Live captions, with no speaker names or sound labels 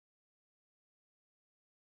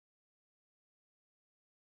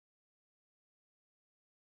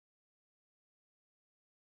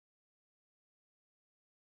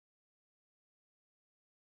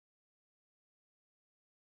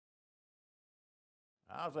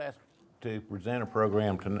I was asked to present a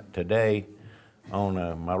program today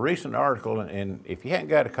on my recent article, and if you hadn't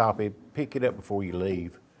got a copy, pick it up before you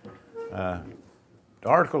leave. The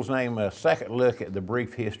article's named A Second Look at the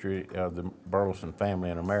Brief History of the Burleson Family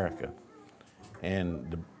in America.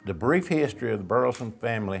 And the brief history of the Burleson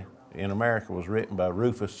family in America was written by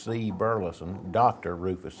Rufus C. Burleson, Dr.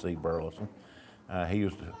 Rufus C. Burleson. He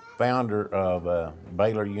was the founder of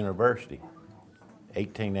Baylor University,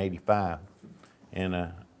 1885. And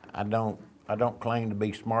I don't claim to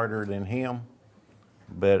be smarter than him,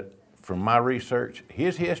 but from my research,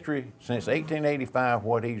 his history since 1885,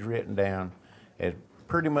 what he's written down, has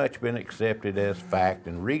pretty much been accepted as fact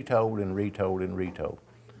and retold and retold and retold.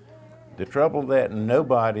 The trouble that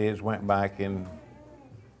nobody has went back and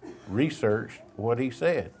researched what he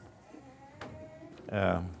said.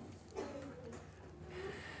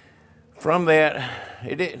 From that,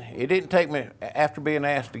 it didn't take me, after being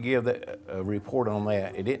asked to give a report on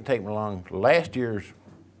that, it didn't take me long. Last year's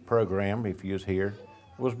program, if you was here,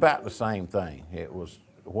 was about the same thing. It was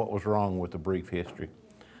what was wrong with the brief history.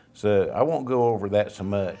 So I won't go over that so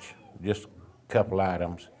much, just a couple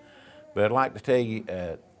items. But I'd like to tell you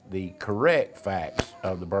the correct facts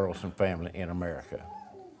of the Burleson family in America.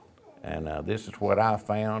 And this is what I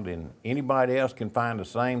found, and anybody else can find the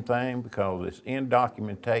same thing because it's in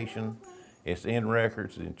documentation, it's in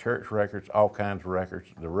records, in church records, all kinds of records.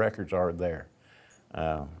 The records are there.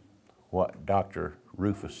 What Dr.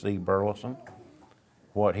 Rufus C. Burleson,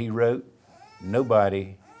 what he wrote,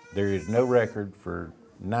 there is no record for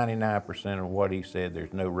 99% of what he said.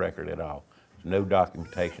 There's no record at all. There's no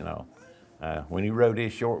documentation at all. When he wrote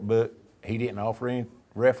his short book, he didn't offer any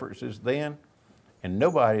references then, and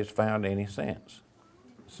nobody has found any since.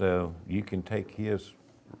 So you can take his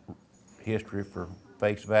history for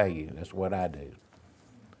face value. That's what I do.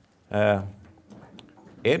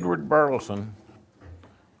 Edward Burleson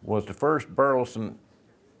was the first Burleson,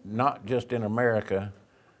 not just in America,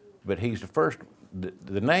 but he's the first,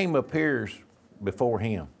 the name appears before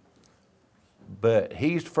him, but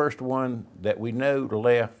he's the first one that we know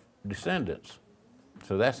left descendants.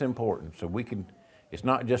 So that's important. So we can, it's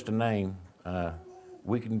not just a name.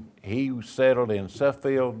 He was settled in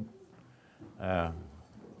Suffield,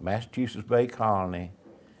 Massachusetts Bay Colony,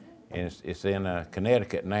 and it's in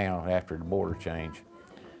Connecticut now after the border change,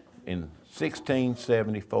 in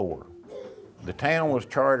 1674. The town was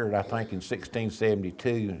chartered, I think, in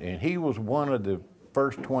 1672, and he was one of the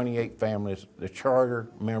first 28 families, the charter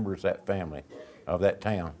members of that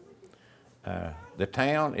town. The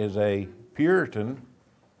town is a Puritan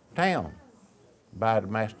town by the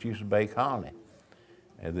Massachusetts Bay Colony.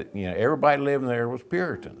 Everybody living there was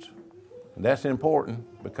Puritans. And that's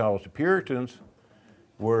important because the Puritans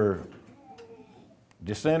were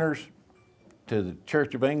dissenters to the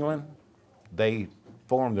Church of England. They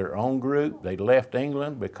formed their own group. They left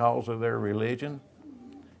England because of their religion,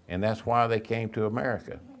 and that's why they came to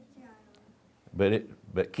America.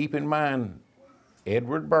 But keep in mind,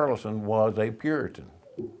 Edward Burleson was a Puritan.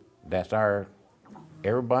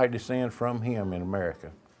 Everybody descends from him in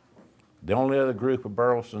America. The only other group of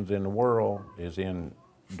Burlesons in the world is in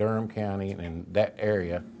Durham County and in that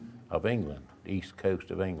area of England, the east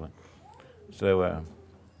coast of England. So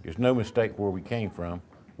there's no mistake where we came from.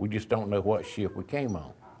 We just don't know what ship we came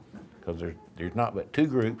on, because there's not but two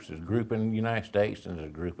groups. There's a group in the United States and there's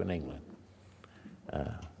a group in England,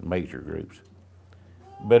 major groups.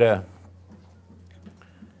 But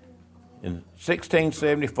in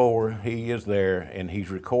 1674, he is there, and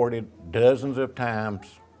he's recorded dozens of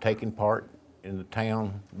times taking part in the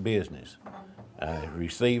town business.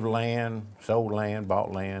 Received land, sold land,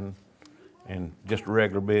 bought land, and just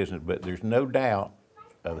regular business. But there's no doubt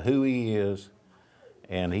of who he is,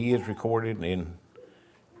 and he is recorded in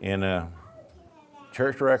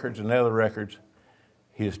church records and other records.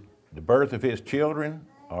 The birth of his children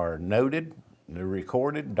are noted, they're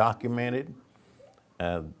recorded, documented.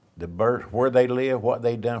 The birth, where they live, what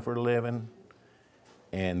they done for a living,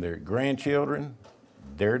 and their grandchildren,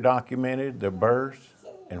 they're documented, their births,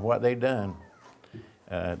 and what they done.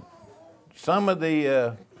 Some of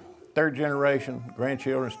the third generation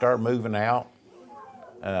grandchildren start moving out,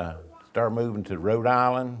 start moving to Rhode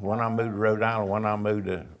Island. One of them moved to Rhode Island, one of them moved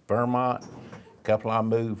to Vermont. A couple of them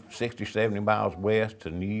moved 60, 70 miles west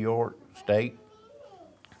to New York State.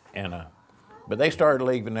 But they started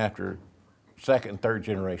leaving after second and third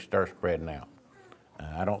generation start spreading out.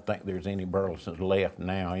 I don't think there's any Burlesons left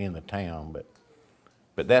now in the town, but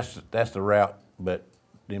that's the route. But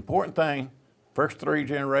the important thing, first three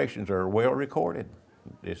generations are well recorded.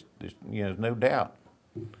 There's no doubt.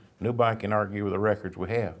 Nobody can argue with the records we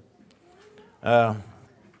have.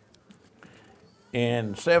 In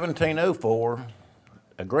 1704,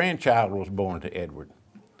 a grandchild was born to Edward.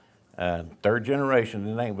 Third generation,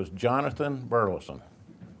 the name was Jonathan Burleson.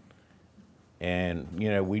 And,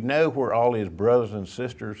 you know, we know where all his brothers and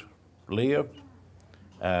sisters lived,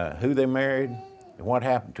 who they married, and what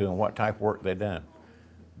happened to them, what type of work they done.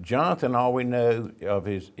 Jonathan, all we know of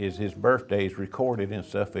is his birthday is recorded in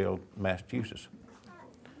Suffield, Massachusetts.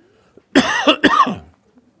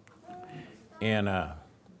 In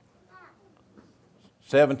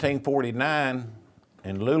 1749,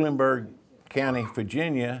 in Lulenburg County,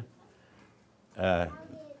 Virginia,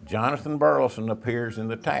 Jonathan Burleson appears in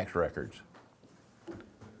the tax records.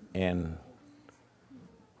 And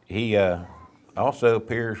he also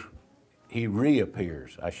appears, he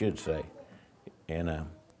reappears, I should say. And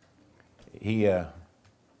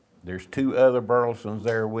there's two other Burlesons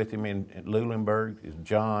there with him in Lulenburg, is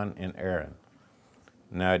John and Aaron.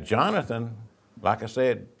 Now Jonathan, like I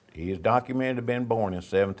said, he is documented to have been born in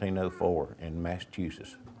 1704 in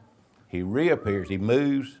Massachusetts. He reappears, he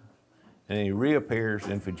moves, and he reappears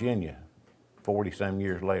in Virginia 40-some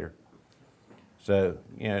years later. So,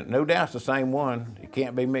 you know, no doubt it's the same one. It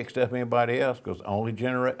can't be mixed up with anybody else because only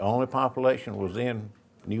population was in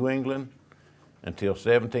New England until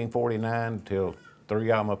 1749, until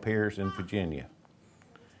three of them appears in Virginia.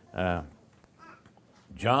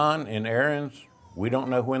 John and Aaron's, we don't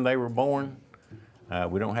know when they were born.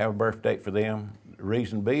 We don't have a birth date for them. The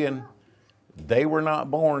reason being, they were not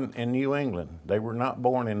born in New England. They were not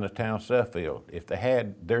born in the town of Suffield. If they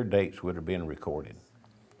had, their dates would have been recorded.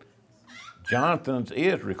 Jonathan's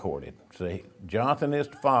is recorded. See, Jonathan is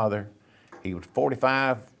the father. He was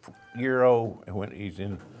 45-year-old when he's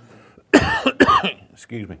in,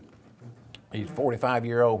 excuse me, he's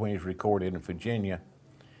 45-year-old when he's recorded in Virginia,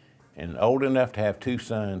 and old enough to have two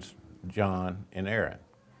sons, John and Aaron.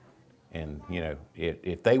 And, you know,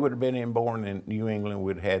 if they would have been born in New England,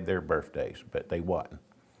 we'd have had their birthdays, but they wasn't.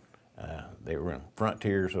 They were in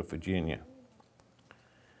frontiers of Virginia.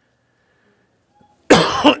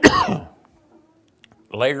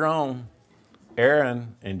 Later on,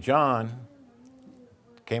 Aaron and John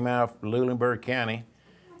came out of Lulenburg County,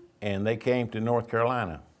 and they came to North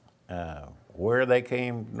Carolina. Where they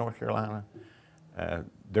came, North Carolina,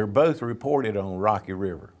 they're both reported on Rocky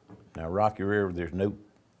River. Now, Rocky River, there's no,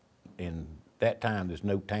 in that time, there's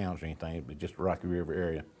no towns or anything, but just the Rocky River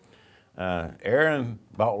area. Aaron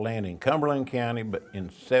bought land in Cumberland County, but in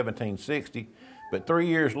 1760, but 3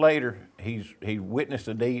 years later, he witnessed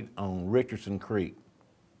a deed on Richardson Creek,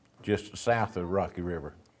 just south of Rocky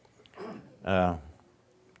River.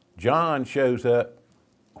 John shows up,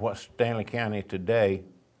 what's Stanley County today.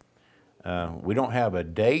 We don't have a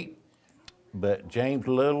date, but James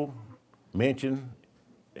Little mentioned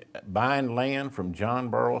buying land from John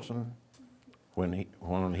Burleson when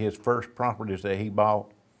one of his first properties that he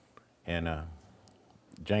bought, and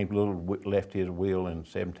James Little left his will in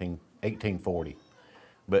 1840.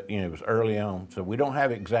 But, you know, it was early on, so we don't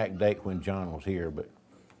have an exact date when John was here, but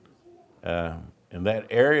in that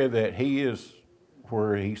area that he is,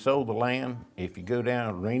 where he sold the land, if you go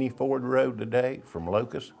down Rainy Ford Road today from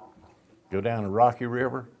Locust, go down the Rocky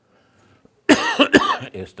River,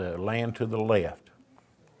 it's the land to the left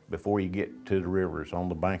before you get to the river. It's on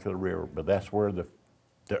the bank of the river, but that's where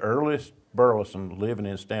the earliest Burleson living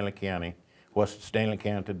in Stanley County, what's Stanley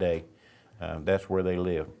County today, that's where they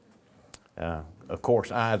lived. Of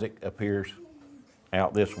course, Isaac appears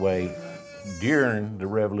out this way during the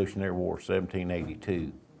Revolutionary War,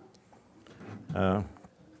 1782.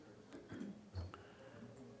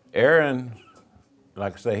 Aaron,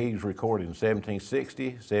 like I say, he was recorded in 1760,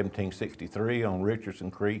 1763 on Richardson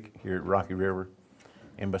Creek here at Rocky River.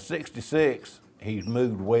 And by 66, he's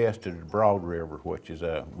moved west to the Broad River, which is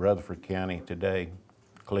Rutherford County today,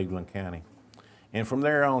 Cleveland County. And from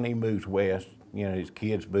there on, he moves west. You know, his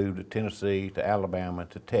kids moved to Tennessee, to Alabama,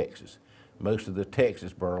 to Texas. Most of the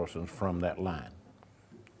Texas Burlesons from that line.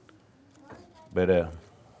 But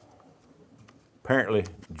apparently,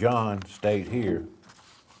 John stayed here.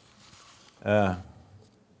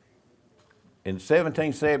 In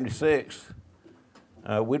 1776,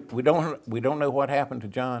 we don't know what happened to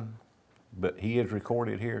John, but he is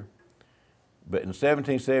recorded here. But in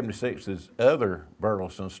 1776, this other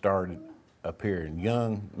Burleson started appearing,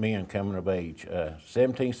 young men coming of age.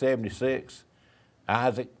 1776,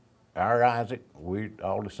 Isaac, our Isaac, we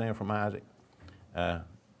all descend from Isaac.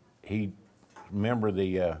 He member of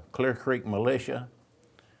the Clear Creek Militia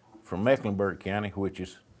from Mecklenburg County, which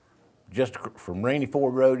is just from Rainy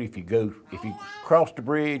Ford Road. If you cross the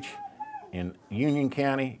bridge in Union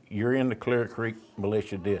County, you're in the Clear Creek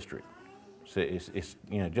Militia District. So it's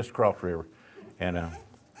you know, just across the river. And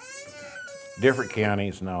different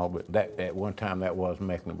counties and all, but that at one time that was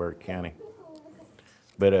Mecklenburg County.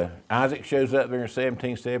 But Isaac shows up there in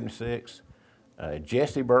 1776.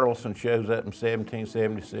 Jesse Burleson shows up in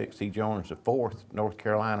 1776. He joins the 4th North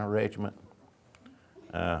Carolina Regiment.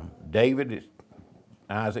 David is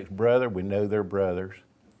Isaac's brother. We know they're brothers.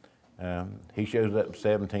 He shows up in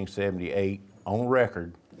 1778 on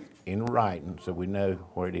record, in writing, so we know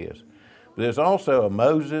where it is. But there's also a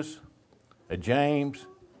Moses, a James,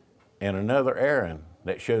 and another Aaron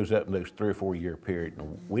that shows up in those 3 or 4 year period.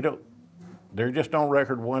 And they're just on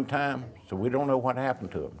record one time, so we don't know what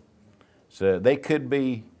happened to them. So they could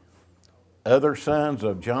be other sons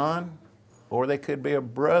of John, or they could be a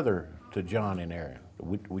brother to John and Aaron.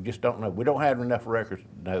 We just don't know. We don't have enough records to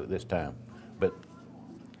know at this time, but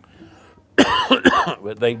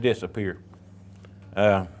but they disappear.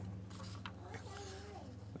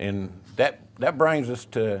 And that brings us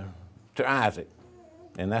to Isaac,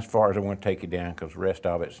 and that's as far as I want to take you down, because the rest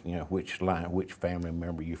of it's, you know, which line, which family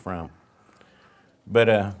member you're from. But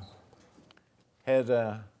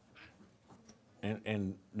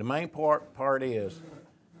and the main part is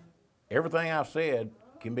everything I've said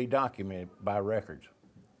can be documented by records.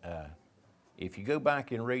 If you go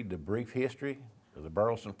back and read the brief history of the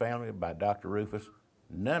Burleson family by Dr. Rufus,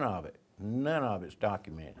 none of it's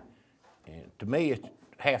documented. And to me, it's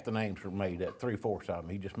half the names are made up, 3/4 of them.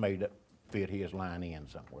 He just made up, fit his line in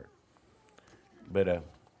somewhere. But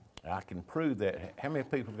I can prove that. How many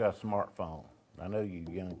people got a smartphone? I know you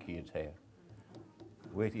young kids have.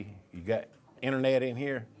 With you, you got internet in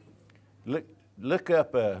here. Look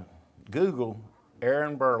up, Google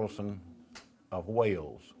Aaron Burleson of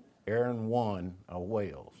Wales, Aaron I of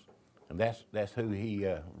Wales, and that's who he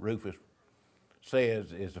Rufus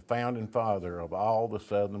says is the founding father of all the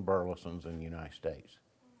Southern Burlesons in the United States.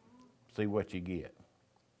 See what you get.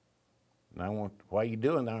 And while you're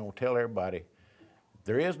doing that, I want to tell everybody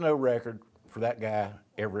there is no record for that guy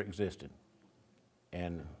ever existed,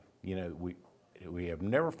 and you know we have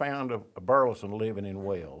never found a Burleson living in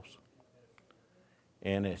Wales.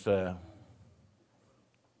 And it's, you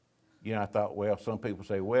know, I thought, well, some people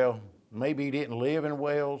say, well, maybe he didn't live in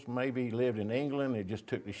Wales, maybe he lived in England, and just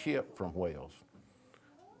took the ship from Wales.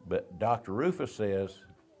 But Dr. Rufus says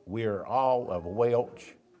we are all of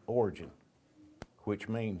Welsh origin, which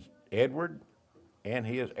means Edward and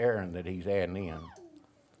his Aaron that he's adding in.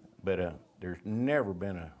 But there's never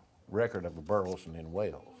been a record of a Burleson in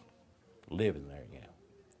Wales living there, you know.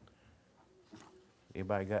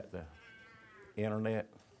 Anybody got the internet?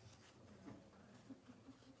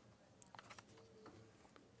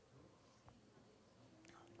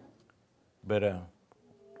 But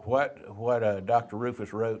what Dr.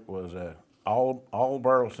 Rufus wrote was all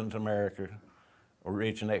Burlesons in America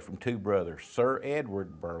originate from 2 brothers, Sir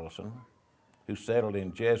Edward Burleson, who settled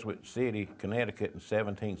in Jesuit City, Connecticut in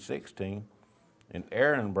 1716, and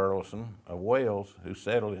Aaron Burleson of Wales, who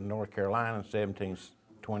settled in North Carolina in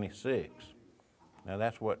 1726. Now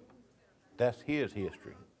that's his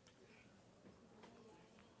history.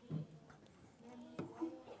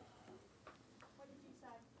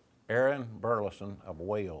 Aaron Burleson of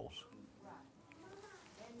Wales.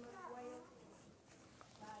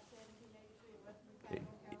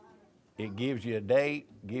 It gives you a date,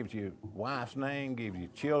 gives you wife's name, gives you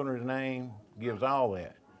children's name, gives all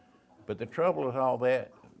that. But the trouble with all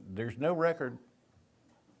that, there's no record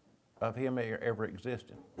of him ever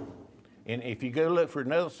existing. And if you go look for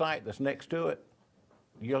another site that's next to it,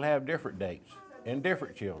 you'll have different dates and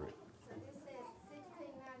different children. So this says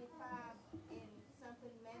 1695 in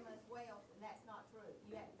something Mammoth, Wales, and that's not true.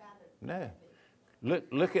 You haven't found it. No.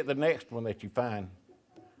 Look at the next one that you find,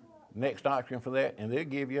 next option for that, and they'll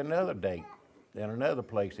give you another date and another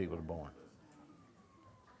place he was born.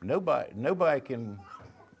 Nobody can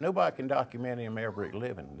document him ever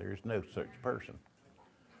living. There's no such person.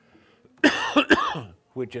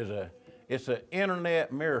 Which is it's an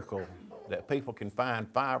internet miracle that people can find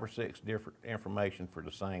 5 or 6 different information for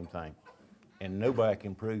the same thing, and nobody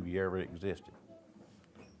can prove you ever existed.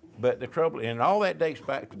 But the trouble, and all that dates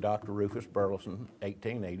back to Dr. Rufus Burleson,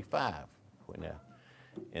 1885.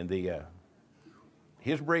 And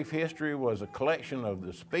his brief history was a collection of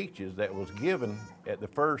the speeches that was given at the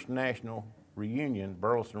first national reunion,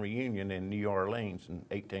 Burleson reunion in New Orleans in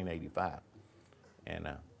 1885. And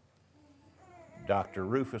Dr.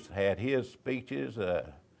 Rufus had his speeches.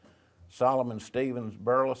 Solomon Stevens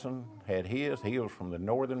Burleson had his. He was from the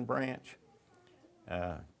northern branch.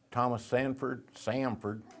 Thomas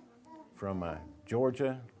Samford from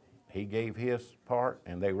Georgia, he gave his part,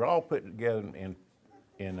 and they were all put together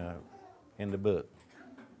in the book.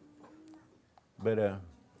 But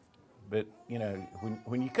you know,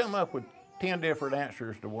 when you come up with 10 different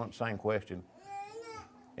answers to one same question,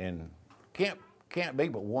 and can't be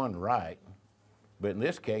but one right. But in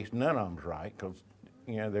this case, none of them's right because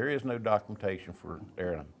there is no documentation for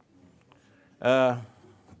Aaron.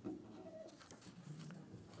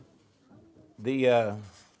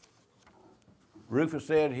 Rufus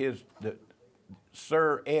said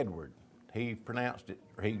Sir Edward. He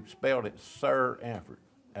spelled it Sir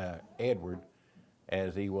Edward,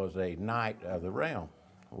 as he was a knight of the realm.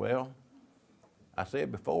 Well, I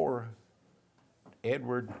said before,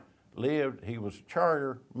 Edward he was a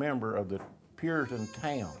charter member of the Puritan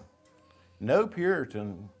town. No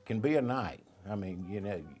Puritan can be a knight. I mean,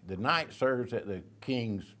 the knight serves at the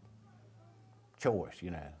king's choice,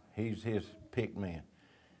 He's his picked man.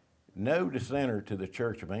 No dissenter to the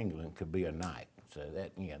Church of England could be a knight. So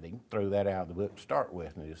that, they can throw that out of the book to start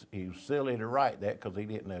with. And he was silly to write that because he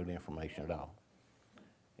didn't know the information at all.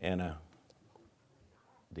 And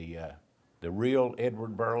the real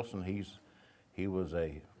Edward Burleson, he was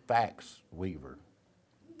a fax weaver.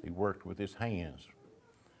 He worked with his hands.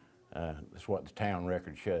 That's what the town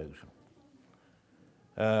record shows.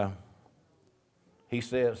 He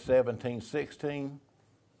says 1716.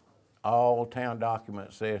 All town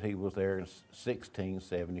documents said he was there in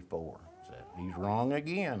 1674. So he's wrong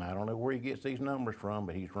again. I don't know where he gets these numbers from,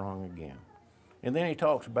 but he's wrong again. And then he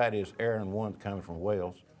talks about his Aaron one coming from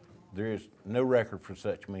Wales. There is no record for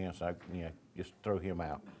such men, so just throw him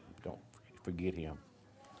out. Don't forget him.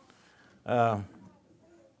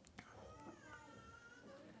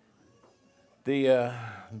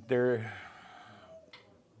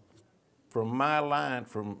 From my line,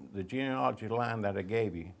 from the genealogy line that I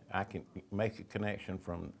gave you, I can make a connection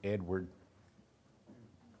from Edward.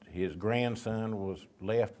 His grandson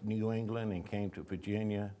left New England and came to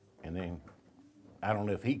Virginia, and then, I don't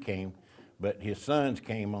know if he came, but his sons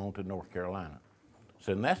came on to North Carolina.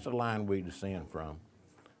 So that's the line we descend from.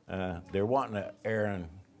 There wasn't an Aaron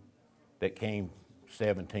that came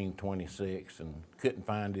 1726 and couldn't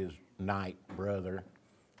find his knight brother,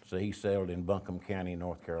 so he settled in Buncombe County,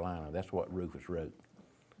 North Carolina. That's what Rufus wrote,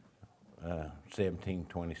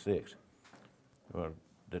 1726. Well,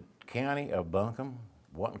 the county of Buncombe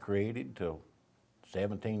wasn't created until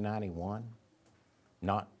 1791,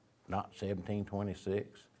 not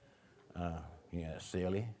 1726.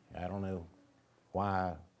 Silly. I don't know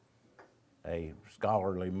why a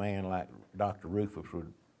scholarly man like Dr. Rufus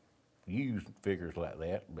would use figures like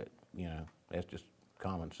that, but that's just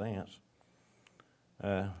common sense.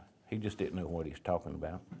 He just didn't know what he's talking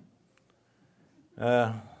about.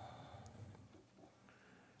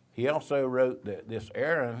 He also wrote that this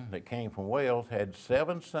Aaron that came from Wales had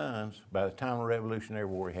 7 sons. By the time of the Revolutionary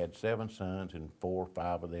War, he had 7 sons, and 4 or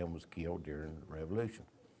 5 of them was killed during the Revolution.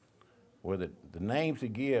 Well, the names he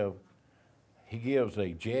gives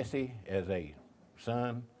a Jesse as a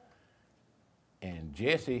son, and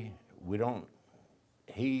Jesse,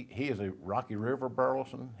 he is a Rocky River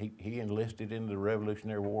Burleson. He enlisted in the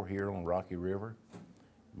Revolutionary War here on Rocky River,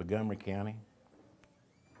 Montgomery County,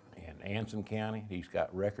 and Anson County. He's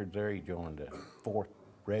got records there. He joined the 4th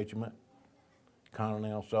Regiment,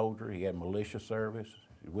 Continental soldier. He had militia service.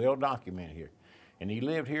 He's well documented here. And he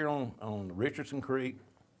lived here on Richardson Creek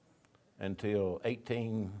until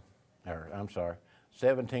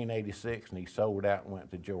 1786, and he sold out and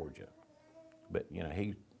went to Georgia. But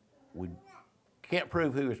we can't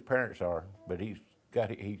prove who his parents are, but he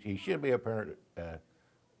should be a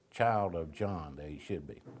child of John. That he should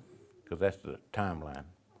be, because that's the timeline.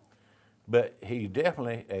 But he's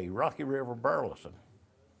definitely a Rocky River Burleson.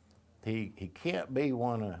 He can't be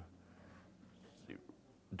one of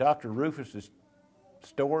Dr. Rufus's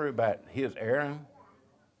story about his Aaron,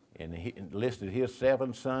 and he listed his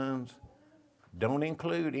 7 sons. Don't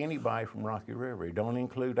include anybody from Rocky River. It don't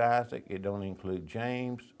include Isaac. It don't include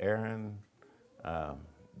James, Aaron,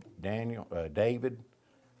 Daniel, David,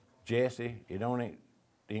 Jesse. It don't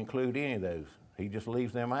include any of those. He just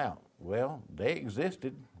leaves them out. Well, they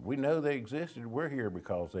existed. We know they existed. We're here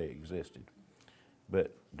because they existed.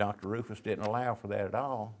 But Dr. Rufus didn't allow for that at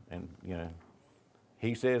all. And,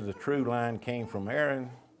 he says the true line came from Aaron,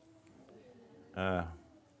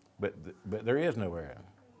 but there is no Aaron.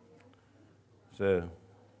 So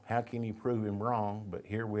how can you prove him wrong? But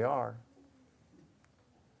here we are.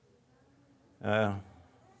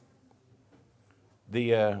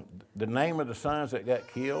 The name of the sons that got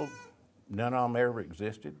killed, none of them ever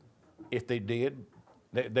existed. If they did,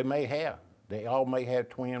 they may have. They all may have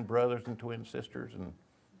twin brothers and twin sisters and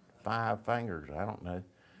 5 fingers. I don't know.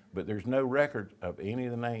 But there's no record of any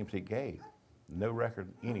of the names he gave. No record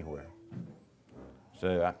anywhere.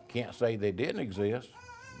 So I can't say they didn't exist,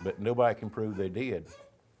 but nobody can prove they did.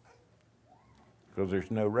 because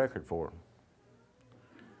there's no record for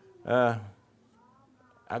them.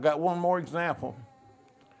 I got one more example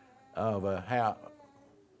of how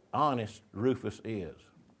honest Rufus is.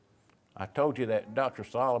 I told you that Dr.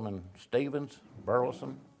 Solomon Stevens,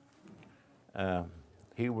 Burleson,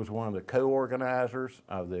 he was one of the co-organizers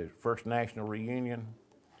of the First National Reunion.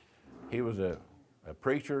 He was a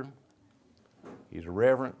preacher. He's a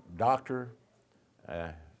reverend, doctor.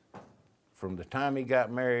 From the time he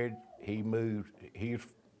got married, he was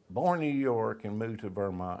born in New York and moved to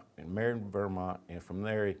Vermont and married in Vermont, and from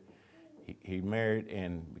there he married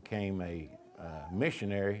and became a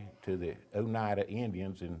missionary to the Oneida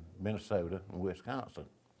Indians in Minnesota and Wisconsin.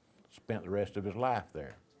 Spent the rest of his life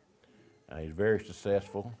there. He's very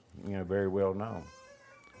successful, very well known.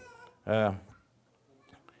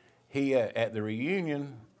 He, at the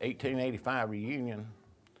reunion, 1885 reunion,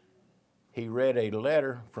 he read a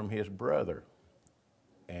letter from his brother.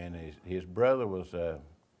 And his brother was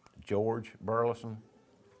George Burleson,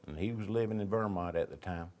 and he was living in Vermont at the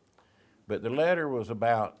time. But the letter was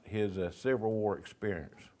about his Civil War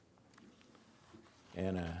experience.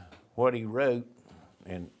 And what he wrote,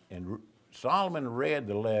 and Solomon read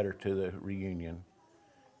the letter to the reunion.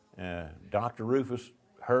 Dr. Rufus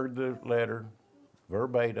heard the letter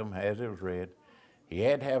verbatim as it was read. He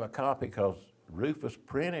had to have a copy because Rufus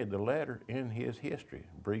printed the letter in his history,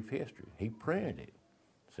 brief history. He printed it.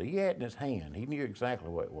 So he had it in his hand. He knew exactly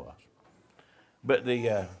what it was. But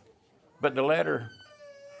the letter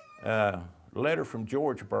from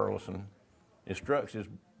George Burleson instructs his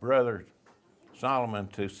brother Solomon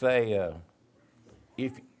to say,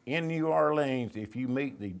 if in New Orleans, if you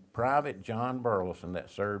meet the Private John Burleson that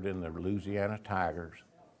served in the Louisiana Tigers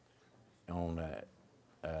on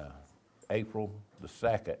April the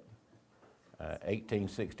 2nd,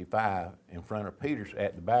 1865,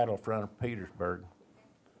 at the Battle in front of Petersburg,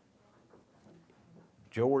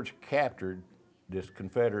 George captured this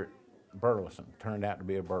Confederate Burleson, turned out to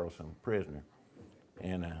be a Burleson prisoner.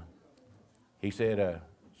 And he said,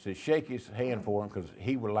 shake his hand for him because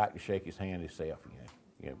he would like to shake his hand himself.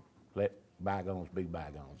 Let bygones be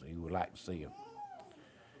bygones. He would like to see him.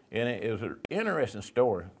 And it was an interesting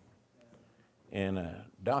story. And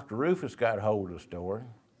Dr. Rufus got hold of the story.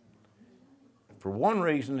 For one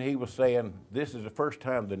reason, he was saying this is the first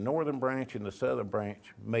time the northern branch and the southern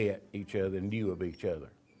branch met each other and knew of each other,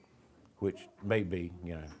 which may be,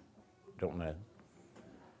 don't know.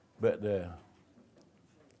 But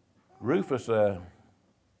Rufus, the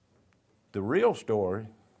real story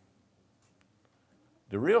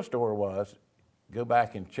was, go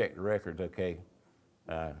back and check the records, okay.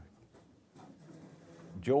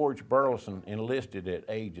 George Burleson enlisted at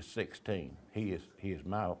age of 16. He is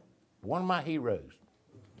one of my heroes,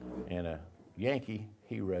 and a Yankee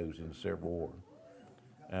heroes in the Civil War.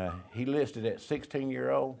 He enlisted at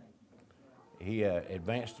 16-year-old. He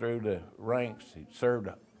advanced through the ranks. He served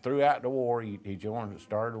throughout the war. He joined at the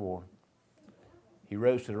start of the war. He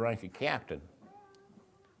rose to the rank of captain.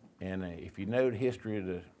 And if you know the history of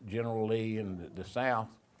the General Lee in the South,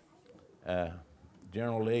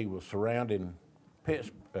 General Lee was surrounding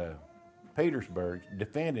Petersburg,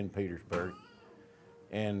 defending Petersburg,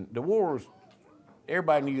 and the war was,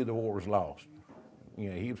 everybody knew the war was lost.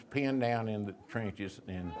 He was pinned down in the trenches,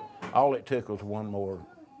 and all it took was one more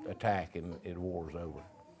attack and the war was over.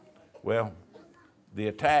 Well, the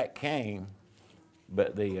attack came,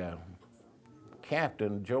 but the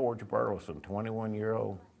captain, George Burleson,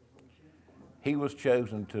 21-year-old, he was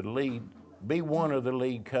chosen to be one of the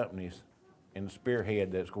lead companies in the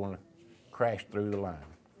spearhead that's going to crash through the line.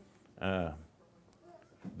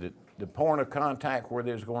 The point of contact where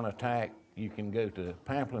there's going to attack, you can go to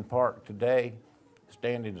Pamplin Park today,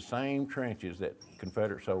 stand in the same trenches that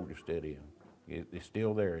Confederate soldiers stood in. It's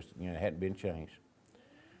still there, it hadn't been changed.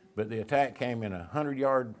 But the attack came in a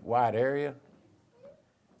 100-yard wide area,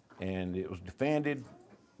 and it was defended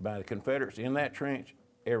by the Confederates in that trench.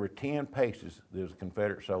 Every 10 paces, there's a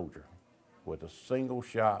Confederate soldier with a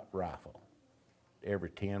single-shot rifle, every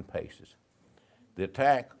 10 paces. The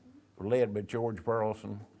attack led by George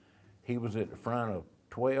Burleson. He was at the front of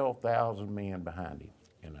 12,000 men behind him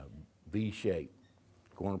in a V shape,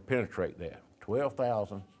 going to penetrate that.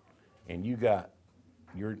 12,000, and you got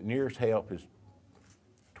your nearest help is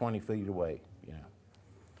 20 feet away,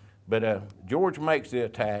 But George makes the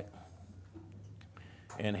attack,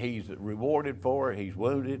 and he's rewarded for it. He's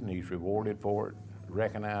wounded, and he's rewarded for it,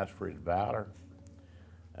 recognized for his valor.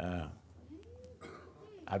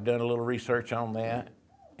 I've done a little research on that,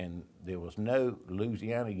 and there was no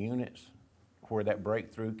Louisiana units where that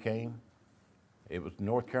breakthrough came. It was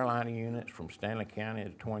North Carolina units from Stanley County to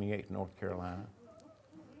 28th North Carolina.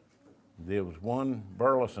 There was one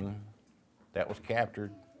Burleson that was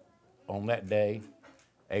captured on that day,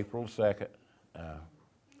 April 2nd,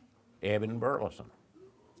 Eben Burleson.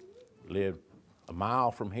 Lived a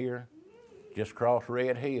mile from here, just across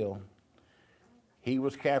Red Hill. He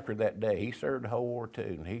was captured that day. He served the whole War II,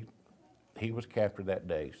 and he was captured that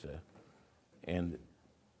day. So, and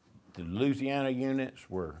the Louisiana units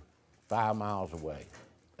were 5 miles away,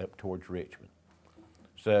 up towards Richmond.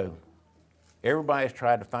 So everybody's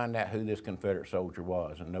tried to find out who this Confederate soldier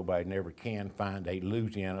was, and nobody never can find a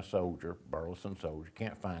Louisiana soldier, Burleson soldier,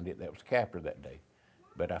 can't find it, that was captured that day.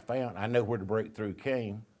 But I know where the breakthrough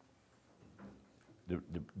came.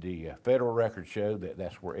 The federal records show that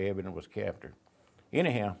that's where Eben was captured.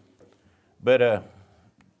 Anyhow, but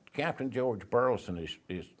Captain George Burleson is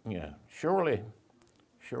you know, surely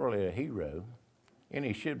a hero, and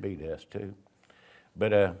he should be to us too.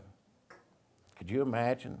 But could you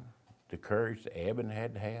imagine the courage that Eben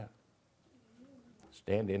had to have?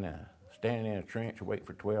 Standing in a trench waiting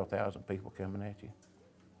for 12,000 people coming at you.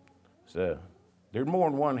 So there's more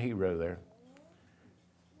than one hero there.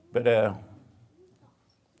 But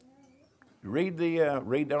read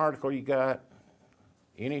the article you got.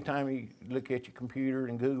 Anytime you look at your computer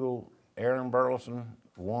and Google Aaron Burleson,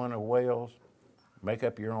 one of Wales, make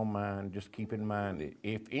up your own mind. Just keep in mind that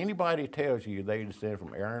if anybody tells you they descend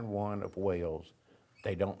from Aaron one of Wales,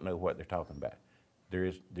 they don't know what they're talking about. There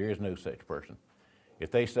is no such person.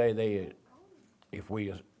 If they say if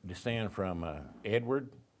we descend from Edward,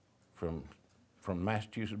 from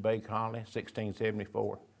Massachusetts Bay Colony,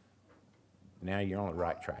 1674, now you're on the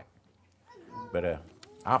right track. But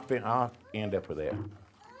I'll end up with that.